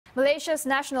Malaysia's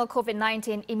national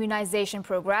COVID-19 immunization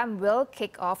program will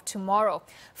kick off tomorrow.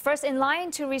 First in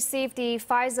line to receive the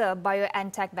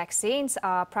Pfizer-BioNTech vaccines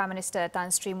are Prime Minister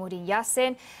Tan Sri Muhyiddin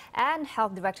Yassin and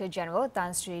Health Director General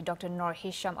Tan Sri Dr Noor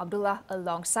Hisham Abdullah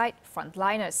alongside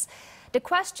frontliners. The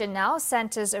question now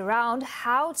centers around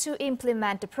how to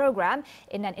implement the program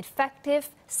in an effective,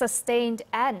 sustained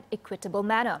and equitable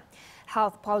manner.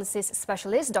 Health Policies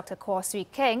Specialist Dr Khor Swee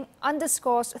Kheng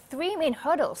underscores three main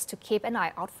hurdles to keep an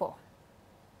eye out for.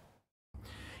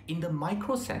 In the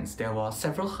micro sense, there were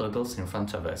several hurdles in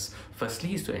front of us.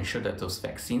 Firstly is to ensure that those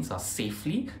vaccines are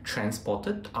safely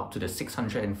transported out to the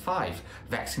 605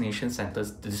 vaccination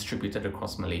centers distributed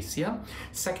across Malaysia.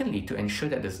 Secondly, to ensure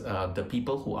that the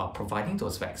people who are providing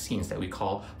those vaccines that we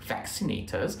call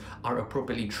vaccinators are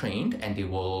appropriately trained and they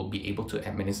will be able to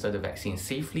administer the vaccine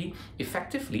safely,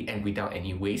 effectively and without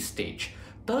any wastage.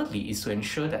 Thirdly is to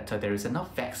ensure that there is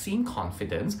enough vaccine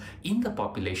confidence in the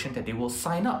population that they will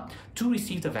sign up to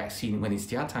receive the vaccine when it's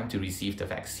their time to receive the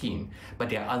vaccine. But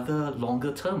there are other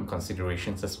longer term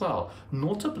considerations as well,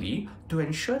 notably to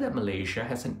ensure that Malaysia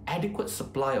has an adequate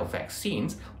supply of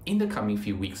vaccines in the coming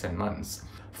few weeks and months.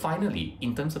 Finally,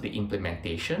 in terms of the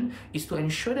implementation, is to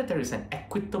ensure that there is an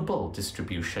equitable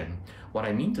distribution. What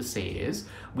I mean to say is,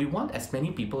 we want as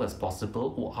many people as possible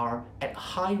who are at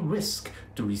high risk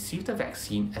to receive the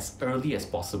vaccine as early as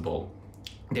possible.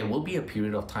 There will be a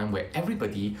period of time where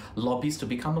everybody lobbies to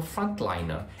become a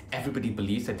frontliner. Everybody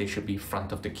believes that they should be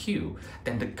front of the queue.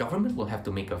 Then the government will have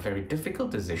to make a very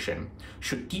difficult decision.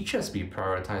 Should teachers be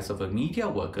prioritized over media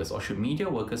workers, or should media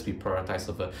workers be prioritized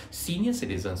over senior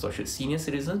citizens, or should senior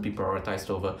citizens be prioritized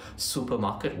over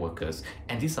supermarket workers?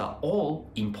 And these are all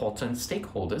important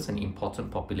stakeholders and important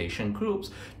population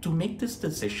groups to make these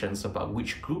decisions about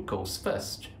which group goes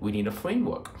first. We need a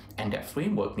framework, and that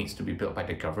framework needs to be built by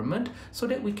the government so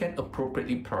that we can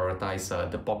appropriately prioritize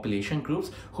the population groups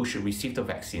who should receive the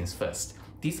vaccines first.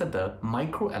 These are the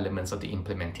micro elements of the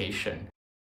implementation.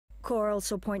 Khor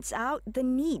also points out the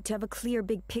need to have a clear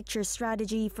big picture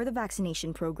strategy for the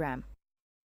vaccination program.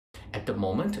 At the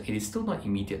moment, it is still not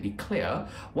immediately clear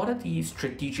what are the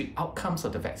strategic outcomes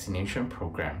of the vaccination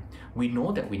program. We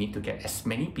know that we need to get as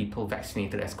many people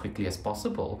vaccinated as quickly as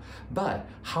possible, but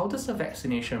how does the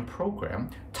vaccination program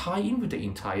tie in with the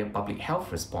entire public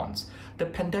health response? The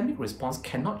pandemic response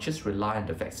cannot just rely on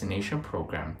the vaccination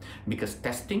program, because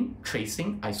testing,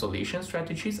 tracing, isolation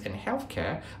strategies and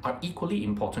healthcare are equally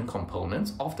important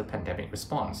components of the pandemic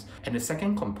response. And the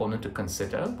second component to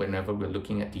consider whenever we're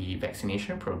looking at the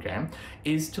vaccination program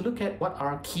is to look at what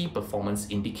are key performance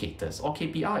indicators, or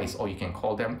KPIs, or you can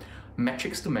call them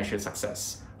metrics to measure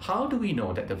success. How do we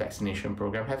know that the vaccination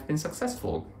program has been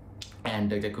successful?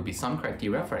 And there could be some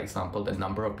criteria, for example, the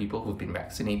number of people who've been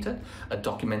vaccinated, a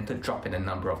documented drop in the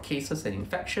number of cases and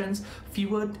infections,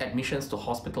 fewer admissions to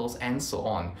hospitals, and so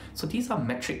on. So these are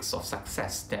metrics of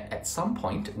success that at some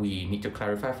point we need to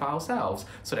clarify for ourselves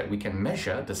so that we can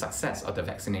measure the success of the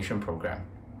vaccination program.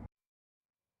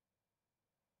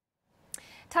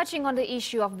 Touching on the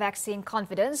issue of vaccine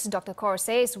confidence, Dr Khor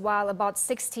says while about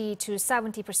 60 to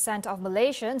 70% of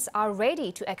Malaysians are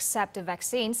ready to accept the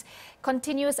vaccines,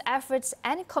 continuous efforts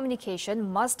and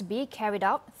communication must be carried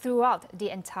out throughout the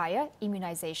entire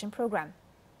immunization program.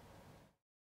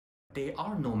 There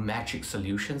are no magic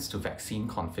solutions to vaccine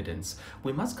confidence.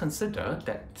 We must consider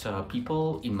that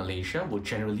people in Malaysia will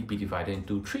generally be divided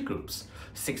into three groups.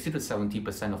 60 to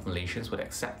 70% of Malaysians would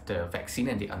accept the vaccine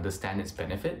and they understand its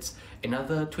benefits.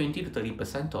 Another 20 to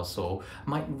 30% or so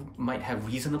might have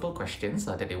reasonable questions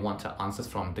that they want answers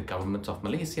from the government of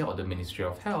Malaysia or the Ministry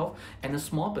of Health, and a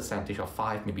small percentage of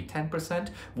 5, maybe 10%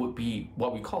 would be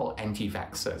what we call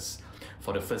anti-vaxxers.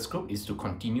 For the first group is to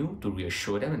continue to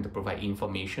reassure them and to provide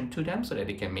information to them so that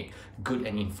they can make good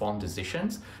and informed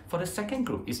decisions. For the second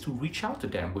group is to reach out to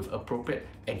them with appropriate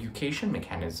education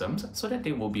mechanisms so that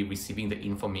they will be receiving the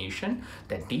information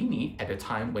that they need at a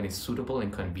time when it's suitable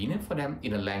and convenient for them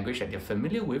in a language that they're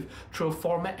familiar with, through a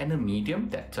format and a medium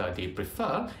that they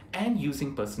prefer, and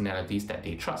using personalities that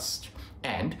they trust.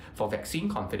 And for vaccine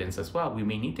confidence as well, we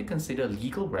may need to consider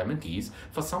legal remedies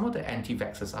for some of the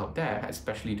anti-vaxxers out there,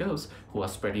 especially those who are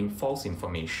spreading false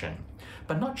information.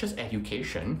 But not just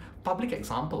education, public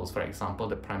examples, for example,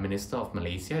 the Prime Minister of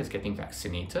Malaysia is getting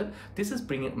vaccinated. This is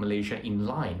bringing Malaysia in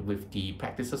line with the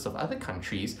practices of other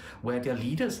countries where their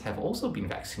leaders have also been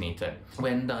vaccinated.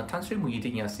 When Tan Sri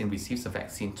Muhyiddin Yassin receives the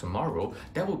vaccine tomorrow,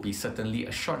 that will be certainly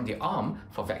a shot in the arm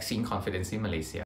for vaccine confidence in Malaysia.